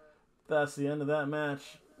Derek. That's the end of that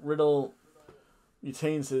match. Riddle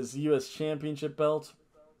retains his U.S. Championship belt.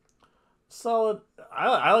 Solid.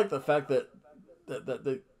 I like the fact that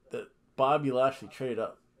Bobby Lashley traded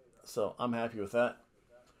up, so I'm happy with that.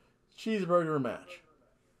 Cheeseburger match.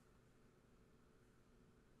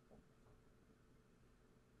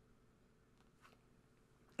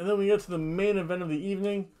 And then we get to the main event of the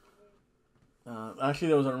evening. Actually,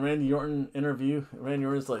 there was a Randy Orton interview. Randy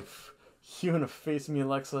Orton's like, you want to face me,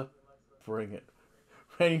 Alexa? Bring it.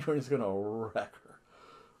 Randy Orton's going to wreck her.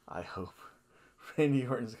 I hope. Randy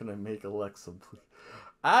Orton's going to make Alexa bleed.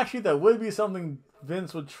 Actually, that would be something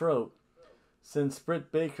Vince would trope. Since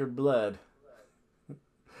Britt Baker bled,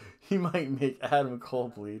 he might make Adam Cole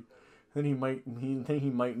bleed. Then he might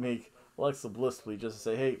make Alexa Bliss bleed just to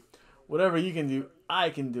say, hey, whatever you can do,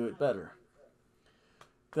 I can do it better.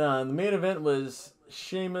 Then the main event was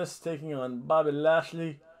Sheamus taking on Bobby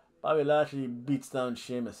Lashley. Bobby Lashley beats down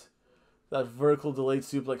Sheamus. That vertical delayed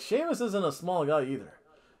suplex. Sheamus isn't a small guy either.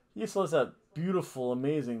 He still has that beautiful,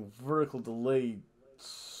 amazing vertical delayed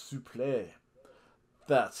suplex.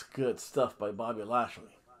 That's good stuff by Bobby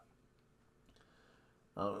Lashley.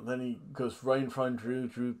 Then he goes right in front of Drew.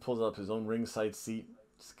 Drew pulls up his own ringside seat.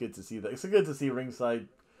 It's good to see that. It's good to see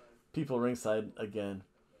people ringside again.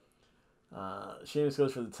 Sheamus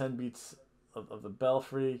goes for the 10 beats of the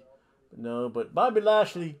Belfry. But Bobby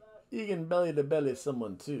Lashley, he can belly to belly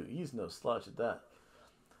someone too. He's no slouch at that.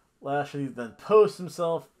 Lashley then posts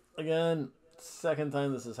himself again. Second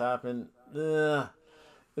time this has happened.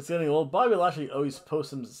 It's getting old. Bobby Lashley always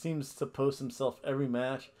seems to post himself every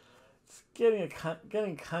match. It's getting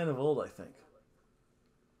kind of old, I think.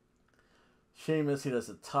 Sheamus, he does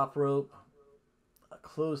a top rope, a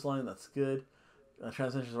clothesline, that's good.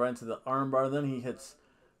 Transitions right into the armbar. Then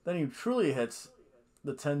he truly hits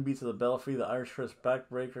the 10 beats of the Belfry, the Irish Curse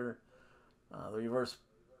backbreaker, the reverse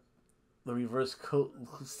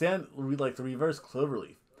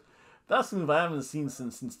cloverleaf. That's a move I haven't seen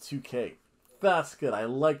since 2K. That's good. I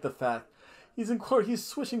like the fact he's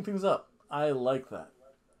switching things up. I like that.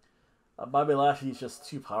 Bobby Lashley's just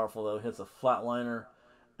too powerful though. Hits a flatliner,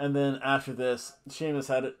 and then after this, Sheamus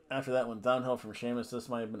had it. After that went downhill from Sheamus. This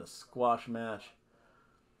might have been a squash match.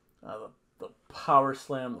 The power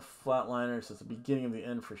slam, the flatliners. It's the beginning of the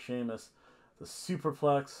end for Sheamus. The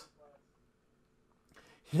superplex.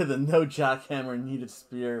 He did the no jackhammer needed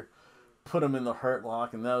spear, put him in the hurt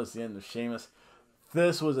lock, and that was the end of Sheamus.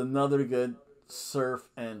 This was another good surf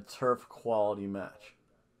and turf quality match.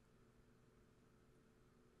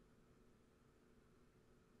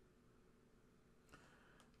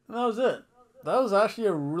 And that was it. That was actually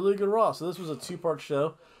a really good Raw. So this was a 2-part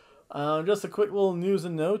show. Just a quick little news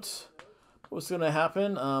and notes. What's going to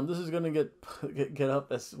happen? This is going to get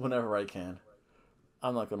up as whenever I can.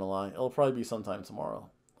 I'm not going to lie. It'll probably be sometime tomorrow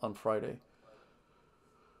on Friday.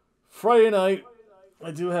 Friday night,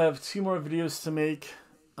 I do have 2 more videos to make.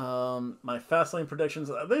 My Fastlane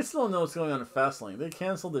predictions. They still don't know what's going on in Fastlane. They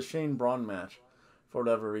canceled the Shane Braun match for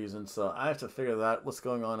whatever reason. So I have to figure that what's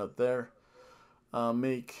going on up there.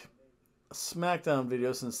 Make a SmackDown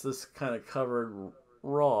video since this kind of covered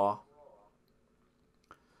Raw.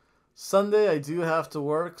 Sunday I do have to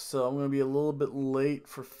work, so I'm going to be a little bit late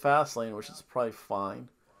for Fastlane, which is probably fine.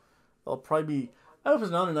 I'll probably be... I hope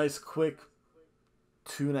it's not a nice quick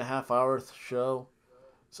 2.5 hour show.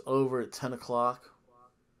 It's over at 10 o'clock.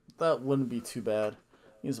 That wouldn't be too bad.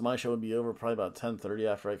 Means my show would be over probably about 10:30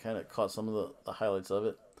 after I kind of caught some of the highlights of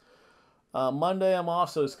it. Monday I'm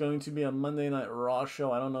off, so it's going to be a Monday Night Raw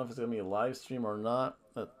show. I don't know if it's going to be a live stream or not.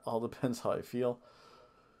 That all depends how I feel.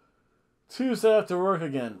 Tuesday after work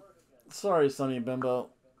again. Sorry, Sonny Bimbo.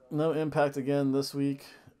 No Impact again this week.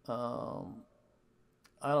 I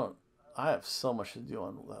have so much to do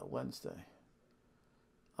on Wednesday.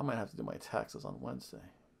 I might have to do my taxes on Wednesday.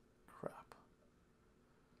 Crap.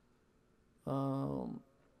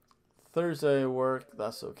 Thursday work.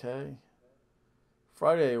 That's okay.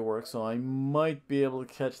 Friday work, so I might be able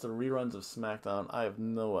to catch the reruns of SmackDown. I have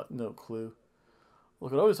no clue. We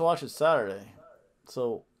could always watch it Saturday,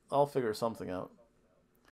 so I'll figure something out.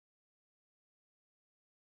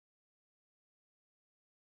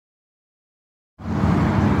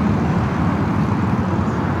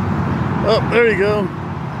 Oh, there you go.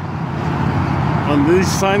 When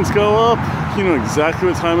these signs go up, you know exactly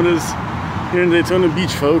what time it is here in Daytona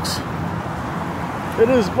Beach, folks. It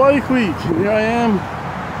is Bike Week, and here I am.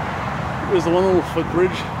 There's the one little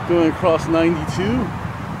footbridge going across 92.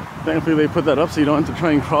 Thankfully they put that up so you don't have to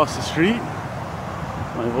try and cross the street.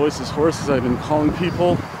 My voice is hoarse because I've been calling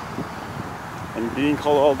people and being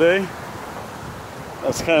called all day.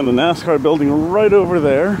 That's kind of the NASCAR building right over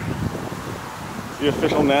there. The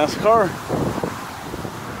official NASCAR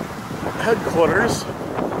headquarters.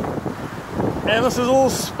 And this is a little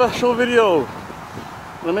special video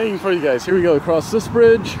I'm making for you guys. Here we go, across this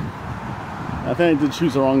bridge. I think I did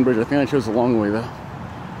choose the wrong bridge. I think I chose the long way though.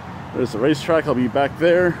 There's the racetrack. I'll be back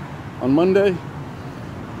there on Monday.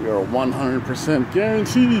 We are 100%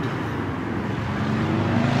 guaranteed.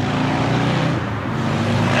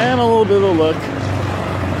 And a little bit of a look.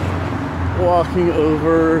 Walking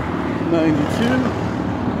over 92.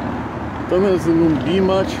 Don't think there's going to be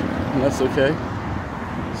much, and that's okay.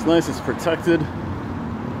 It's nice, it's protected.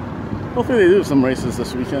 hopefully they do some races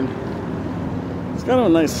this weekend. It's kind of a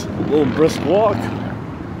nice little brisk walk.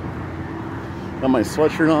 Got my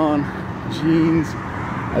sweatshirt on, jeans.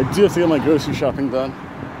 I do have to get my grocery shopping done.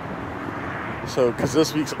 So, because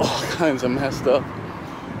this week's all kinds of messed up,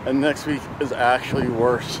 and next week is actually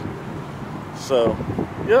worse. So,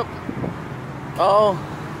 yep. Oh,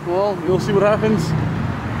 well, you'll see what happens.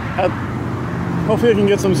 Hopefully I can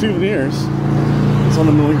get some souvenirs. That's what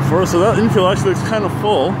I'm looking for. So that infield actually looks kind of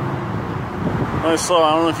full. I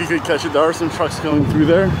don't know if you could catch it. There are some trucks going through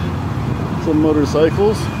there. Some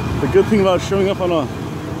motorcycles. The good thing about showing up on a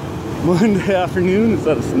Monday afternoon is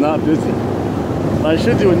that it's not busy. I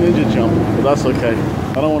should do a ninja jump, but that's okay.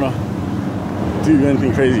 I don't want to do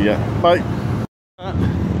anything crazy yet. Bye.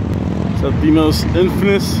 So the most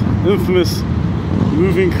infamous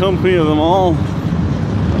moving company of them all.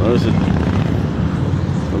 There's it.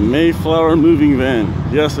 The Mayflower moving van.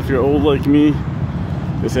 Yes, if you're old like me,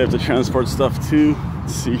 because they have to transport stuff too.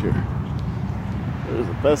 Let's see here. There's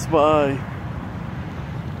a Best Buy.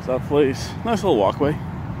 It's that place. Nice little walkway.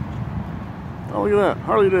 Oh, look at that.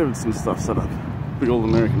 Harley Davidson stuff set up. Big old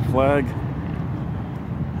American flag.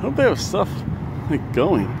 I hope they have stuff like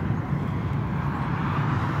going.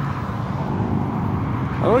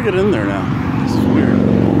 How do I get in there now? This is weird.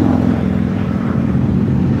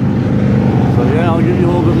 So yeah, I'll give you a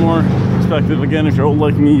little bit more perspective. Again, if you're old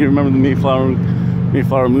like me, you remember the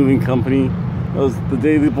Mayflower Moving Company. That was the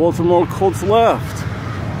day the Baltimore Colts left.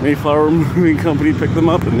 Mayflower Moving Company picked them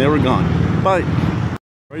up and they were gone. Bye.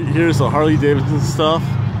 Right here's the Harley Davidson stuff.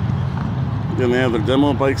 Then they have their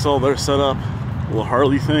demo bikes all there set up. A little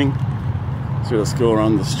Harley thing. So let's go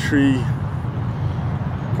around this tree.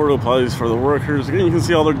 Porta potties for the workers. Again, you can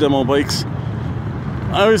see all their demo bikes.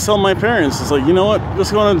 I always tell my parents, it's like, you know what?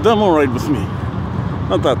 Just go on a demo ride with me.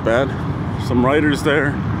 Not that bad. Some riders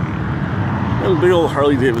there. And a big old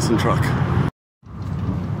Harley Davidson truck.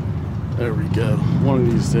 There we go. One of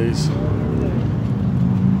these days.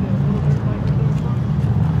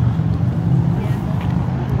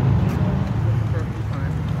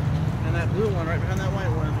 And that blue one right behind that white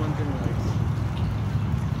one is one thing lights.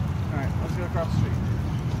 Alright, let's go across the street.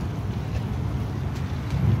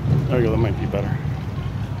 There we go, that might be better.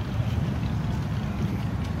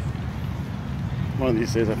 One of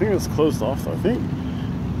these days. I think it's closed off though. I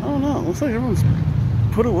don't know. It looks like everyone's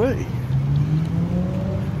put away.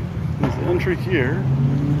 There's the entry here.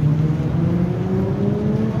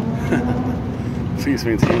 Please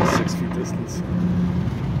maintain 6 feet distance.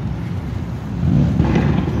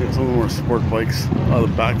 There's some more sport bikes. The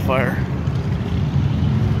backfire.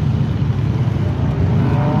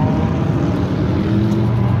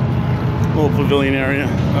 Little pavilion area.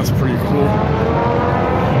 That's pretty cool.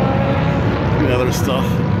 The other stuff.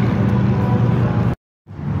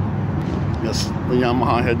 Yes, the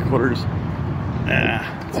Yamaha headquarters.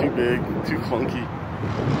 Too big, too clunky.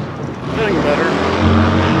 Getting better.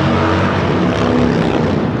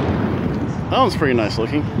 That one's pretty nice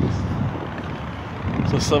looking.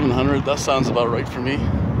 So 700, that sounds about right for me.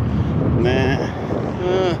 Nah.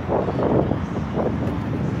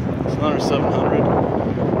 It's another 700.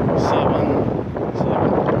 7.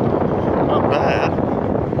 Not bad.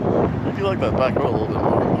 I do like that back row a little bit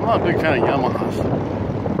more. I'm not a big fan of Yamahas.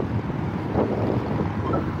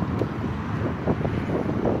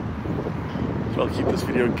 So I'll keep this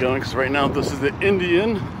video going because right now this is the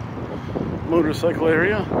Indian motorcycle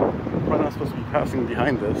area. We're not supposed to be passing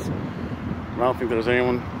behind this. I don't think there's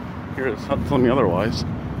anyone here that's telling me otherwise.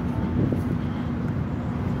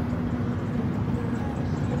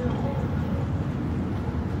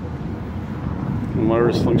 And whatever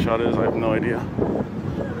his slingshot is, I have no idea.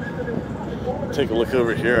 Take a look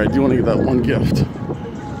over here. I do want to get that one gift.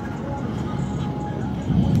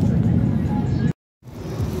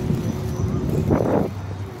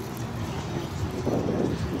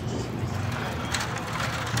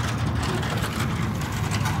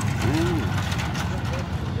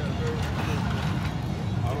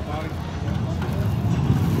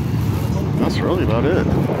 That's really about it.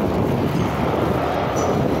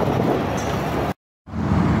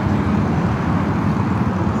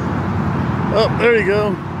 Oh, there you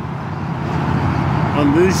go.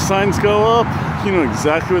 When these signs go up, you know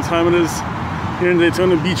exactly what time it is here in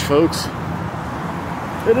Daytona Beach, folks.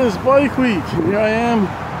 It is bike week. And here I am.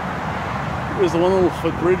 There's the one little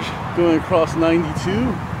footbridge going across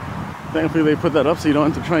 92. Thankfully they put that up so you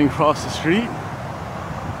don't have to try and cross the street.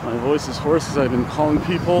 My voice is hoarse because I've been calling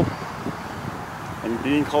people and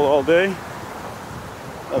being called all day.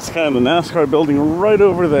 That's kind of the NASCAR building right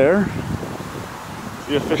over there.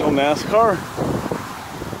 The official NASCAR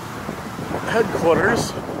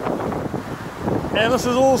headquarters. And this is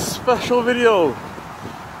a little special video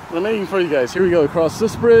that I'm making for you guys. Here we go, across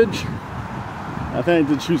this bridge. I think I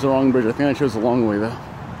did choose the wrong bridge. I think I chose the long way though.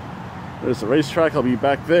 There's the racetrack. I'll be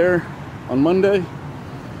back there on Monday.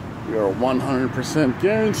 We are 100%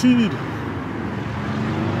 guaranteed.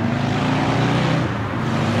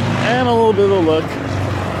 And a little bit of a look.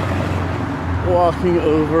 Walking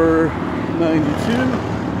over 92.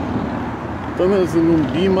 Don't think there's going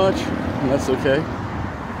to be much, and that's okay.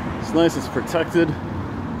 It's nice, it's protected.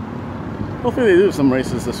 Hopefully they do some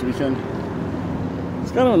races this weekend.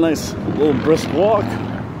 It's kind of a nice little brisk walk.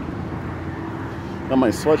 Got my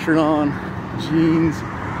sweatshirt on, jeans.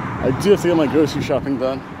 I do have to get my grocery shopping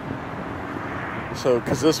done. So,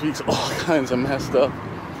 because this week's all kinds of messed up,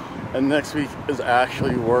 and next week is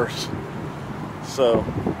actually worse. So,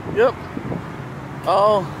 yep.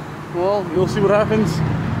 Oh, well, you'll see what happens.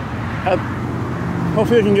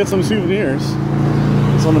 Hopefully I can get some souvenirs.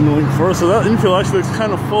 That's what I'm looking for. So that infield actually looks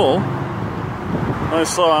kind of full. I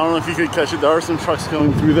don't know if you could catch it, there are some trucks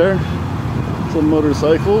going through there. Some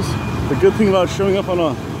motorcycles. The good thing about showing up on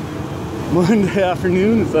a Monday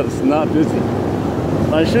afternoon is that it's not busy.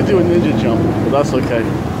 I should do a ninja jump, but that's okay.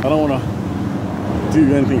 I don't want to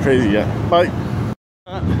do anything crazy yet. Bye.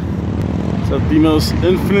 So the most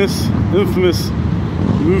infamous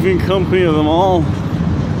moving company of them all.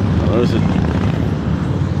 What is it?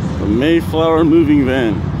 The Mayflower moving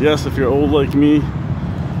van. Yes, if you're old like me,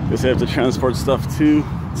 because they have to transport stuff too.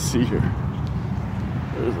 Let's see here.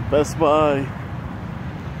 There's a Best Buy.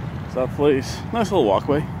 It's that place. Nice little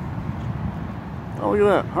walkway. Oh, look at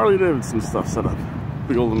that. Harley Davidson stuff set up.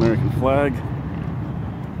 Big old American flag.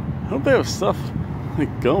 I hope they have stuff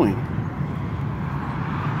like going.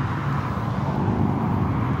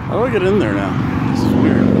 How do I get in there now? This is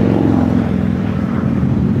weird.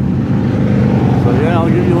 So yeah, I'll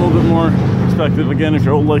give you a little bit more perspective. Again, if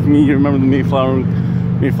you're old like me, you remember the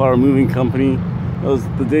Mayflower Moving Company. That was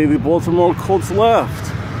the day the Baltimore Colts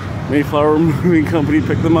left. Mayflower Moving Company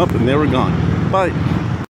picked them up and they were gone. Bye.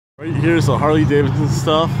 Right here's the Harley Davidson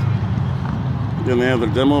stuff. Then they have their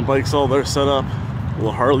demo bikes all there set up. A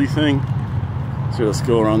little Harley thing. So let's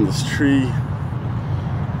go around this tree.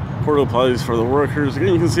 Porta potties for the workers.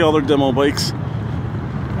 Again, you can see all their demo bikes.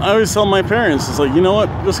 I always tell my parents, it's like, you know what?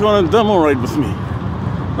 Just go on a demo ride with me.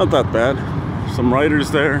 Not that bad. Some riders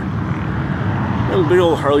there. And a big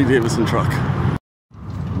old Harley Davidson truck.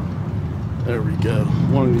 There we go.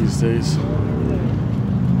 One of these days.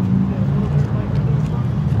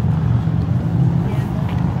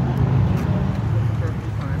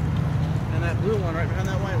 And that blue one right behind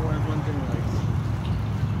that white one is one thing we like.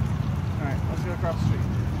 Alright, let's go across the street.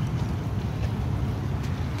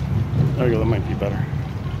 There we go, that might be better.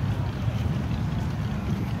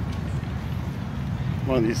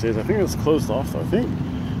 One of these days, I think it's closed off though. I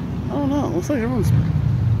don't know, it looks like everyone's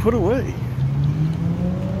put away.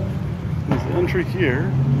 There's the entry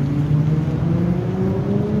here.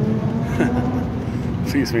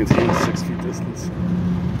 Please maintain 6 feet distance.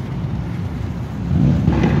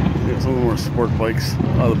 There's some more sport bikes.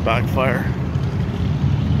 The backfire.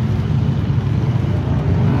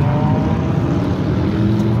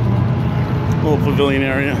 Little pavilion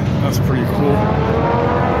area. That's pretty cool.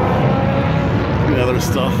 The other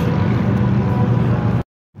stuff.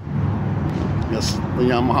 Yes, the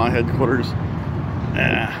Yamaha headquarters.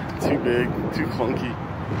 Too big, too clunky.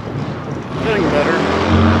 Getting better.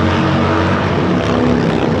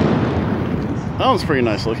 That one's pretty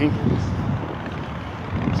nice looking.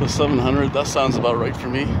 So 700, that sounds about right for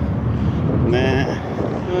me. Nah.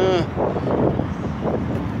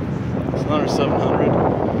 It's another 700.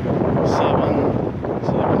 7.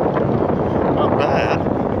 Not bad.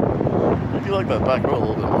 I do like that back row a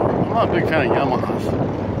little bit more. I'm not a big fan of Yamahas.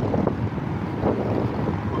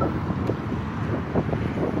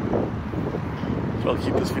 So I'll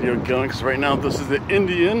keep this video going because right now this is the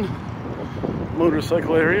Indian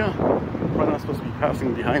motorcycle area. I'm probably not supposed to be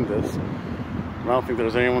passing behind this. I don't think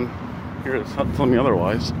there's anyone here that's not telling me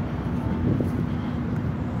otherwise.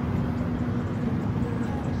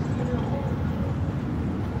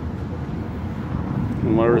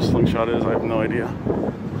 And whatever slingshot is, I have no idea.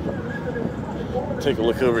 Take a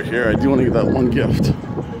look over here. I do want to get that one gift.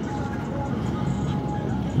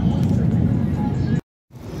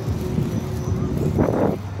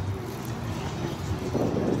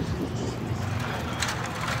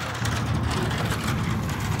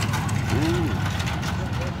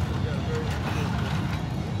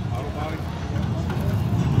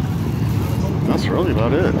 That's really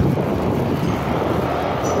about it.